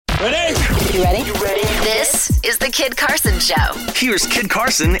Ready? You ready? You ready? This is the Kid Carson Show. Here's Kid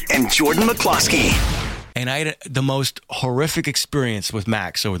Carson and Jordan McCloskey. And I had the most horrific experience with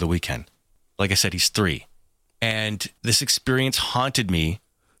Max over the weekend. Like I said, he's 3. And this experience haunted me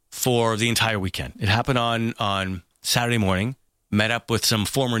for the entire weekend. It happened on Saturday morning. Met up with some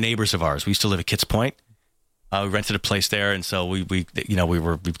former neighbors of ours. We used to live at Kitts Point. We rented a place there, and so we've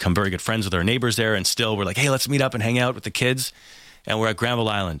become very good friends with our neighbors there. And still, we're like, hey, let's meet up and hang out with the kids. And we're at Granville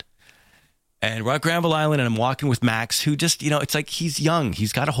Island. And we're at Granville Island, and I'm walking with Max, who just, it's like he's young.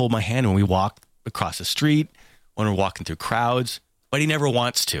 He's got to hold my hand when we walk across the street, when we're walking through crowds, but he never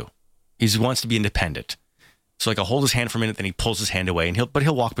wants to. He wants to be independent. So like I'll hold his hand for a minute, then he pulls his hand away, and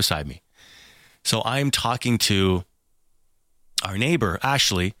he'll walk beside me. So I'm talking to our neighbor,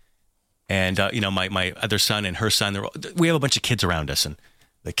 Ashley, and my other son and her son. We have a bunch of kids around us, and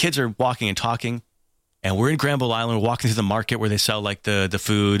the kids are walking and talking, and we're in Granville Island. We're walking through the market where they sell like the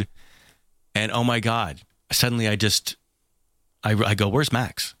food, and oh my God, suddenly I go, where's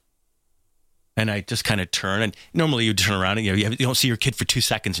Max? And I just kind of turn, and normally you turn around and you don't see your kid for 2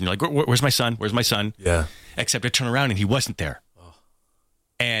 seconds, and you're like, where's my son? Where's my son? Yeah. Except I turn around and he wasn't there. Oh.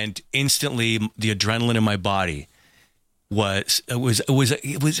 And instantly the adrenaline in my body was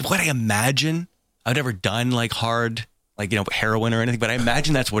what I imagine. I've never done like hard, like, heroin or anything, but I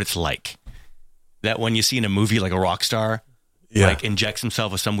imagine that's what it's like. That when you see in a movie like a rock star, like injects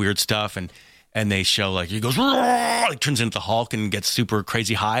himself with some weird stuff and they show like he goes, like turns into the Hulk and gets super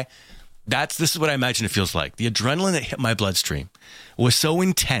crazy high. This is what I imagine it feels like. The adrenaline that hit my bloodstream was so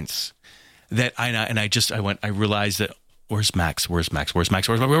intense that I realized that where's Max? You're like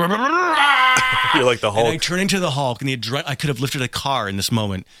the Hulk. And I turn into the Hulk, and I could have lifted a car in this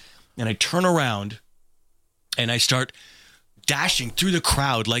moment. And I turn around and I start dashing through the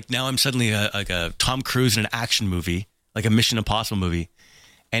crowd like now I'm suddenly like a Tom Cruise in an action movie, like a Mission Impossible movie.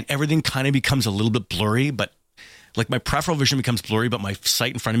 And everything kind of becomes a little bit blurry, but like my peripheral vision becomes blurry, but my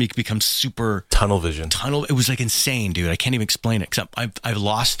sight in front of me becomes super tunnel vision. It was like insane, dude. I can't even explain it. Except I've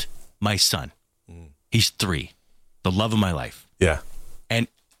lost my son. He's 3, the love of my life. Yeah. And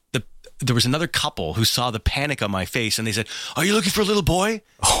there was another couple who saw the panic on my face, and they said, "Are you looking for a little boy?"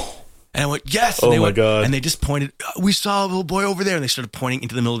 Oh. And I went, "Yes." And God. And they just pointed. "We saw a little boy over there," and they started pointing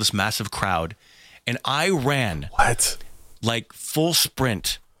into the middle of this massive crowd. And I ran. What? Like full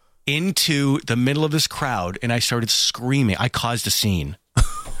sprint into the middle of this crowd, and I started screaming. I caused a scene.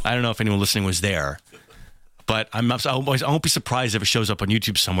 I don't know if anyone listening was there, but I won't be surprised if it shows up on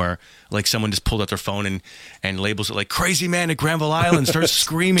YouTube somewhere, like someone just pulled out their phone and labels it like "Crazy Man at Granville Island," starts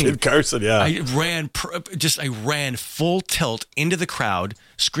screaming. Kid Carson, yeah. I ran full tilt into the crowd,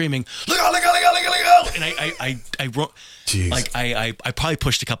 screaming, "Look out, look out, look out, look out, look out!" And I probably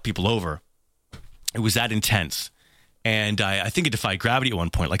pushed a couple people over. It was that intense. And I think it defied gravity at one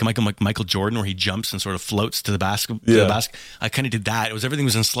point, like Michael Jordan, where he jumps and sort of floats to the basket. I kind of did that. Everything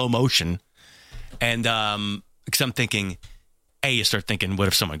was in slow motion, and because I'm thinking, A, you start thinking, what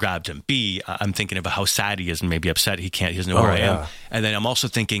if someone grabbed him? B, I'm thinking about how sad he is and maybe upset he doesn't know where I am. And then I'm also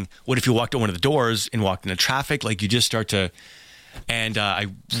thinking, what if you walked out one of the doors and walked into traffic? Like you just start to, and I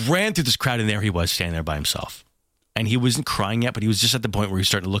ran through this crowd, and there he was standing there by himself, and he wasn't crying yet, but he was just at the point where he was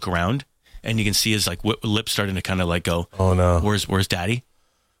starting to look around. And you can see his like lips starting to kind of like go, "Oh no, where's Daddy?"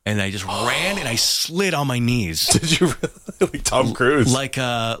 And I just ran and I slid on my knees. Did you really? Like Tom Cruise? Like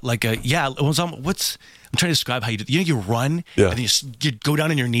a yeah. It was I'm trying to describe how you do. You run, and then you go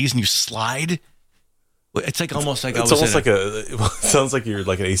down on your knees and you slide. It's like almost like it sounds like you're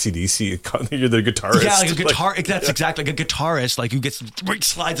like an AC/DC. You're the guitarist. Yeah, like a guitar. That's exactly like a guitarist. Like who gets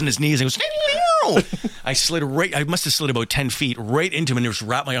slides on his knees and goes. I slid I must have slid about 10 feet right into him and just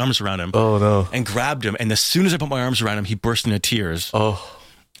wrapped my arms around him. Oh no! And grabbed him. And as soon as I put my arms around him, he burst into tears. Oh.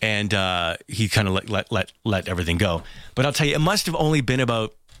 And he kind of let everything go. But I'll tell you, it must have only been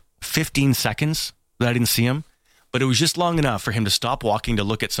about 15 seconds that I didn't see him. But it was just long enough for him to stop walking to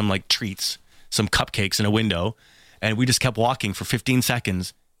look at some like treats, some cupcakes in a window. And we just kept walking for 15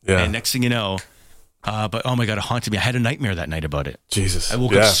 seconds. Yeah. And next thing you know, but oh my God, it haunted me. I had a nightmare that night about it. Jesus. I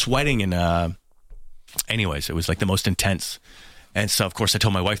woke up sweating and anyways, it was like the most intense. And so, of course, I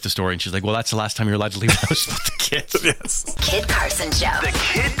told my wife the story, and she's like, "Well, that's the last time you're allowed to leave the house with the kids." Yes. Kid Carson Show. The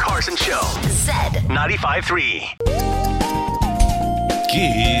Kid Carson Show. Said 95.3.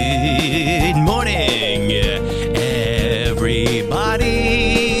 Good morning, everybody.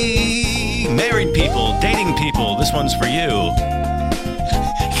 Married people, dating people, this one's for you.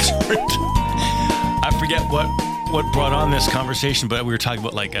 I forget what brought on this conversation, but we were talking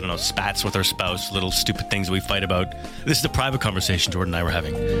about, like, I don't know, spats with our spouse, little stupid things we fight about. This is a private conversation Jordan and I were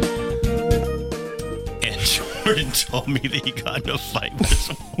having. And Jordan told me that he got in a fight with his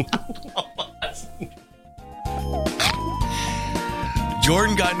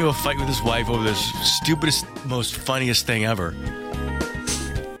Jordan got into a fight with his wife over this stupidest, most funniest thing ever.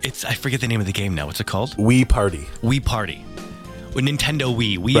 I forget the name of the game now. What's it called? Wii Party. Wii Party. With Nintendo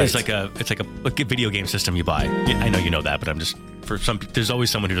Wii. Wii Right. is like a video game system you buy. I know you know that, but I'm just there's always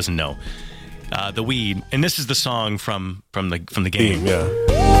someone who doesn't know. The Wii, and this is the song from the game. Yeah.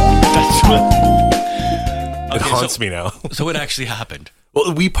 That's what. It haunts me now. So what actually happened?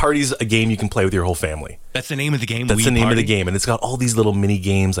 Well, Wii Party's a game you can play with your whole family. That's the name of the game. That's Wii the name Party? of the game, and it's got all these little mini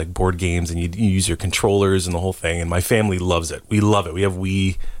games, like board games, and you use your controllers and the whole thing. And my family loves it. We love it. We have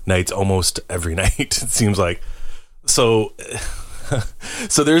Wii nights almost every night. It seems like. So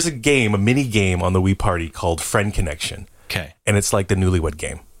there's a mini game on the Wii Party called Friend Connection. Okay. And it's like the Newlywed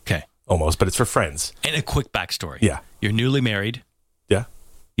Game, Okay. almost, but it's for friends. And a quick backstory. Yeah. You're newly married. Yeah.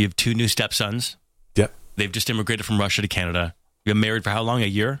 You have 2 new stepsons. Yeah. They've just immigrated from Russia to Canada. You've been married for how long? A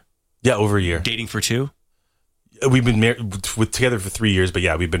year? Yeah, over a year. Dating for 2? We've been married together for 3 years, but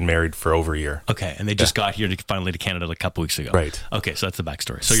yeah, we've been married for over a year. Okay. And they just got here finally to Canada a couple weeks ago. Right. Okay. So that's the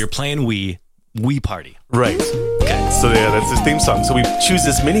backstory. So you're playing Wii Party. Right. Okay. So yeah, that's his theme song. So we choose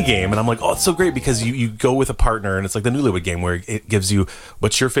this mini game, and I'm like, oh, it's so great because you go with a partner, and it's like the Newlywed Game where it gives you,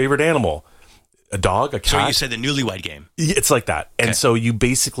 what's your favorite animal? A dog, a cat? So you said the Newlywed Game. It's like that. And Okay. so you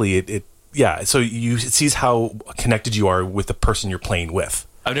basically, it sees how connected you are with the person you're playing with.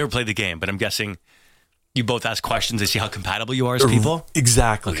 I've never played the game, but I'm guessing you both ask questions to see how compatible you are as people.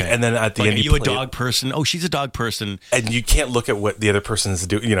 Exactly. Okay. And then at the Like, end, are you a play it. dog person? Oh, she's a dog person. And you can't look at what the other person is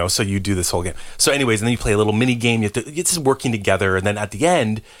doing, so you do this whole game. So anyways, and then you play a little mini game. It's working together. And then at the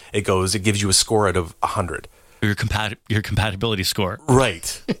end, it gives you a score out of 100. Your compatibility score.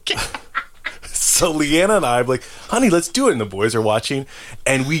 Right. So Leanna and I are like, honey, let's do it. And the boys are watching.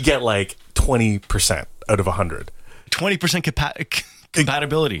 And we get like 20% out of 100. 20%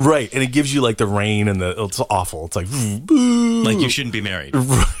 compatibility. Right. And it gives you like the rain and it's awful. It's like, Like you shouldn't be married.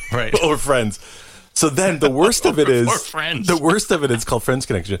 Right. Or friends. So then the worst of it is Or friends. The worst of it is called Friends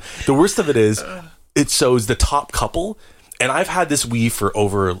Connection. The worst of it is it shows the top couple. And I've had this Wii for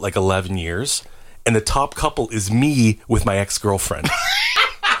over like 11 years. And the top couple is me with my ex-girlfriend.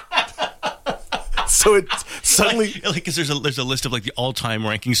 So it suddenly like because there's a list of like the all-time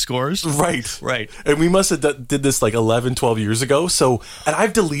ranking scores. right. And we must have did this like 11, 12 years ago. So, and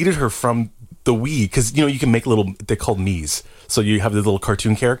I've deleted her from the Wii because, you can make they're called Miis. So you have the little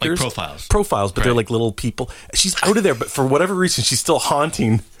cartoon characters. Like profiles, but they're like little people. She's out of there, but for whatever reason, she's still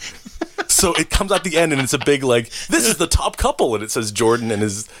haunting. So it comes at the end and it's a big like, this is the top couple. And it says Jordan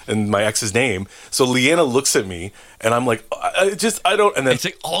and my ex's name. So Leanna looks at me and I'm like, I don't. And then It's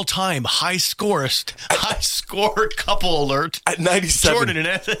like all-time high score couple alert. at 97. Jordan and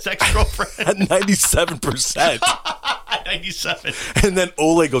his ex-girlfriend. At 97%. 97. And then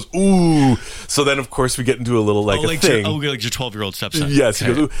Ole goes, ooh. So then, of course, we get into a little like a thing. Like your 12-year-old stepson. Yes.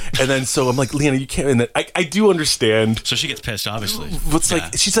 Okay. He goes, ooh. And then so I'm like, Leanna, you can't. And then I do understand. So she gets pissed, obviously. What's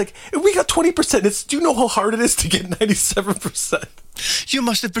like, she's like, we got 20%. Do you know how hard it is to get 97%? You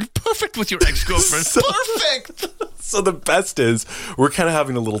must have been perfect with your ex-girlfriend. Perfect. So the best is we're kind of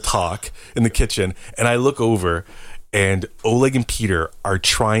having a little talk in the kitchen, and I look over, and Oleg and Peter are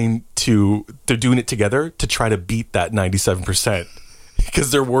they're doing it together to try to beat that 97%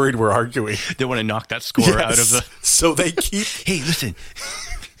 because they're worried we're arguing. They want to knock that score out of the... So they keep... Hey, listen,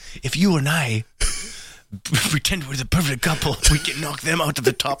 if you and I pretend we're the perfect couple, we can knock them out of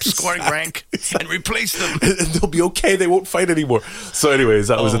the top scoring rank and replace them. And they'll be okay. They won't fight anymore. So anyways,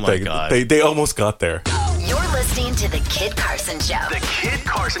 that was Oh the my thing. God. They almost got there. You're listening to The Kid Carson Show. The Kid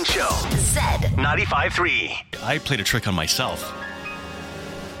Carson Show. Zed. 95.3. I played a trick on myself.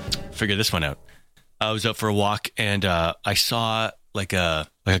 Figure this one out. I was out for a walk and I saw like a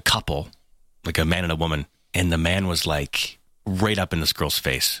couple, like a man and a woman, and the man was like right up in this girl's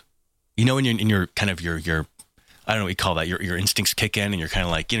face. You know, when you're in your kind of your I don't know what you call that, your instincts kick in and you're kind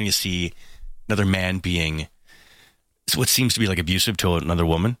of like, you see another man being what seems to be like abusive to another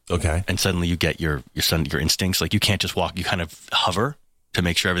woman. Okay. And suddenly you get your instincts, like you can't just walk, you kind of hover to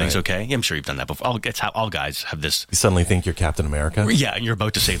make sure everything's okay. Yeah, I'm sure you've done that before. It's how all guys have this. You suddenly think you're Captain America? Yeah, and you're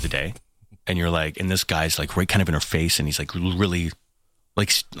about to save the day. And you're like, and this guy's like right kind of in her face, and he's like really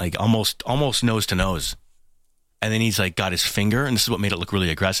like almost nose to nose. And then he's like got his finger, and this is what made it look really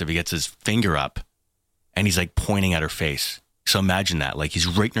aggressive. He gets his finger up and he's like pointing at her face. So imagine that, like he's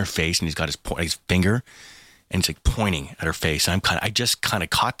right in her face and he's got his finger and he's like pointing at her face. And I just kind of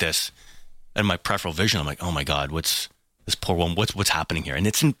caught this in my peripheral vision. I'm like, oh my God, what's this poor woman? What's happening here? And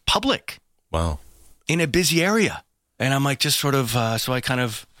it's in public. Wow. In a busy area. And I'm like, just sort of, so I kind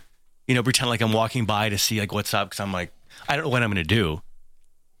of, pretend like I'm walking by to see like what's up because I'm like, I don't know what I'm going to do.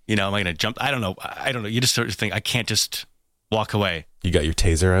 Am I going to jump? I don't know. You just sort of think I can't just walk away. You got your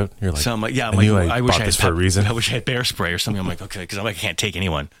taser out. You're like, so I'm like, yeah. I wish I had this for a reason. I wish I had bear spray or something. I'm like, okay, because I can't take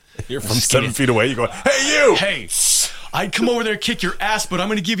anyone. You're from 7 feet away. You go, hey you. Hey, I'd come over there and kick your ass, but I'm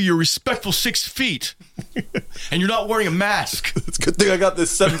going to give you a respectful 6 feet, and you're not wearing a mask. It's a good thing I got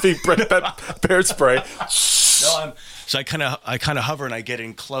this 7 feet bear spray. No, so I kind of hover and I get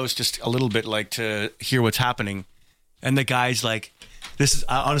in close just a little bit, like to hear what's happening, and the guy's like, "This is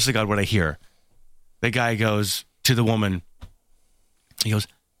honest to God what I hear." The guy goes to the woman. He goes,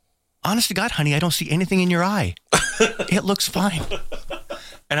 "Honest to God, honey, I don't see anything in your eye. It looks fine."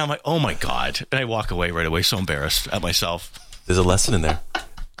 And I'm like, "Oh my God!" And I walk away right away, so embarrassed at myself. There's a lesson in there.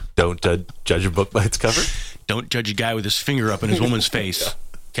 Don't judge a book by its cover. Don't judge a guy with his finger up in his woman's face. Yeah.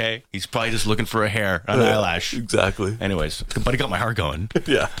 Okay, he's probably just looking for a hair, an eyelash. Exactly. Anyways, but he got my heart going.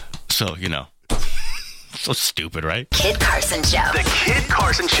 Yeah. So so stupid, right? Kid Carson Show. The Kid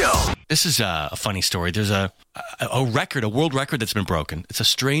Carson Show. This is a funny story. There's a world record that's been broken. It's a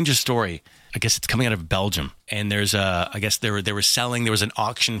strangest story. I guess it's coming out of Belgium. And there's I guess there was an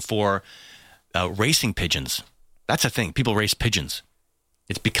auction for racing pigeons. That's a thing. People race pigeons.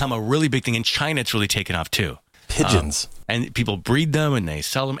 It's become a really big thing. In China, it's really taken off too. Pigeons. And people breed them and they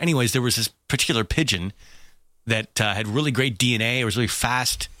sell them. Anyways, there was this particular pigeon that had really great DNA. It was really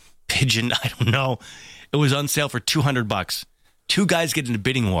fast pigeon. I don't know. It was on sale for $200. 2 guys get in a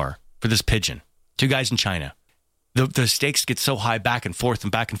bidding war for this pigeon. 2 guys in China. The stakes get so high, back and forth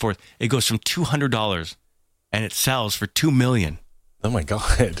and back and forth. It goes from $200 and it sells for $2 million. Oh my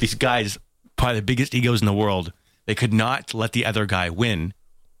God. These guys, probably the biggest egos in the world, they could not let the other guy win.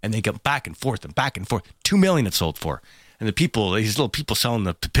 And they go back and forth and back and forth. $2 million it sold for. And these little people selling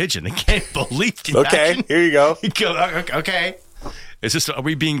the pigeon, they can't believe the Okay, action. here you go. You go, okay. Are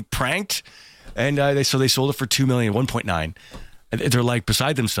we being pranked? And they sold it for $2 million, 1.9. And they're like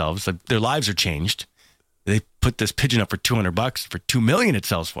beside themselves. Like, their lives are changed. They put this pigeon up for $200 for $2 million it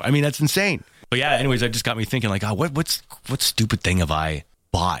sells for. I mean, that's insane. But yeah, anyways, that just got me thinking like, what stupid thing have I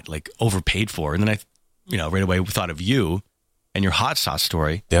bought, like overpaid for? And then I, right away thought of you and your hot sauce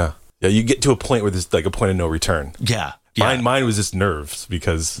story. Yeah. Yeah, you get to a point where there's like a point of no return. Yeah. Mine was just nerves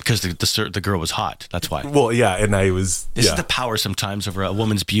because the girl was hot. That's why. Well, yeah, and I was. This is the power sometimes over a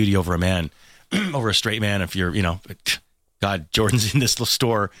woman's beauty over a man, over a straight man. If you're, God, Jordan's in this little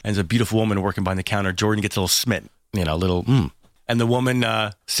store and there's a beautiful woman working behind the counter. Jordan gets a little smitten, and the woman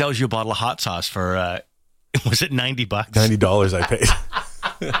sells you a bottle of hot sauce for was it $90? $90 I paid.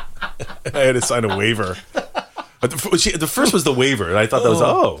 I had to sign a waiver. But the first was the waiver, and I thought that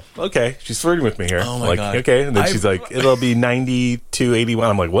was, okay, she's flirting with me here. Oh my God. Okay, and then she's like, it'll be $92.81.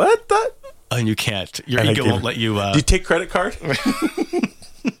 I'm like, what? That? And you can't. Your ego won't let you. Do you take credit card?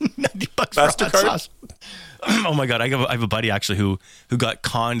 $90 for hot sauce. Oh my God, I have a buddy actually who got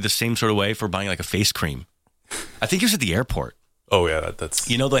conned the same sort of way for buying like a face cream. I think he was at the airport. Oh yeah, that's.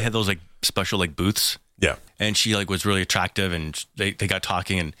 They had those like special like booths. Yeah. And she like was really attractive and they got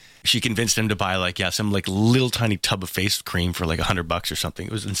talking and she convinced him to buy some like little tiny tub of face cream for like $100 or something.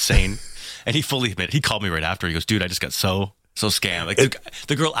 It was insane. And he fully admitted, he called me right after. He goes, dude, I just got so scammed. Like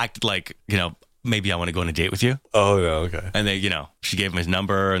the girl acted like, maybe I want to go on a date with you. Oh, no, okay. And they, she gave him his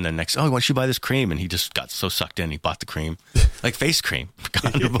number and then next, why don't you buy this cream? And he just got so sucked in. He bought the cream, like face cream for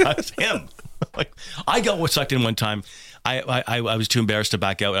 $100. Him. Like I got sucked in one time. I was too embarrassed to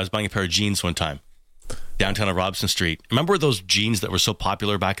back out. I was buying a pair of jeans one time. Downtown on Robson Street. Remember those jeans that were so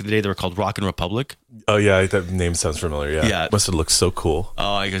popular back in the day? They were called Rockin' Republic. Oh yeah, that name sounds familiar. Yeah, it must have looked so cool.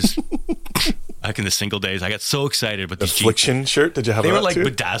 Oh, I guess back in the single days, I got so excited with these Affliction shirt. Did you have? They that were like too?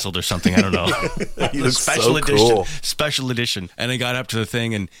 Bedazzled or something. I don't know. Special edition. And I got up to the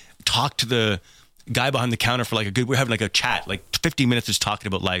thing and talked to the guy behind the counter for we're having like a chat, like 50 minutes just talking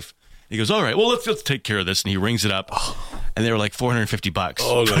about life. He goes, all right, well, let's take care of this. And he rings it up. And they were like $450.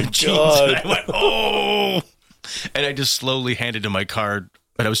 Oh, my God. And I went, oh. And I just slowly handed him my card.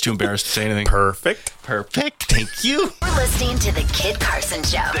 But I was too embarrassed to say anything. Perfect. Thank you. You're listening to The Kid Carson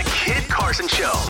Show. The Kid Carson Show.